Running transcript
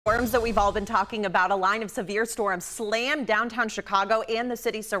Storms that we've all been talking about. A line of severe storms slammed downtown Chicago and the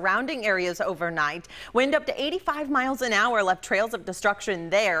city's surrounding areas overnight. Wind up to 85 miles an hour left trails of destruction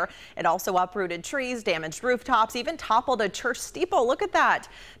there. It also uprooted trees, damaged rooftops, even toppled a church steeple. Look at that.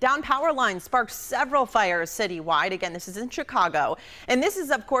 Down power lines sparked several fires citywide. Again, this is in Chicago. And this is,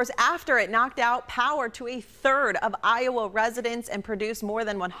 of course, after it knocked out power to a third of Iowa residents and produced more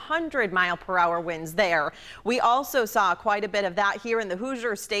than 100-mile-per-hour winds there. We also saw quite a bit of that here in the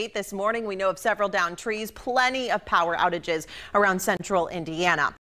Hoosier State this morning. We know of several downed trees, plenty of power outages around central Indiana.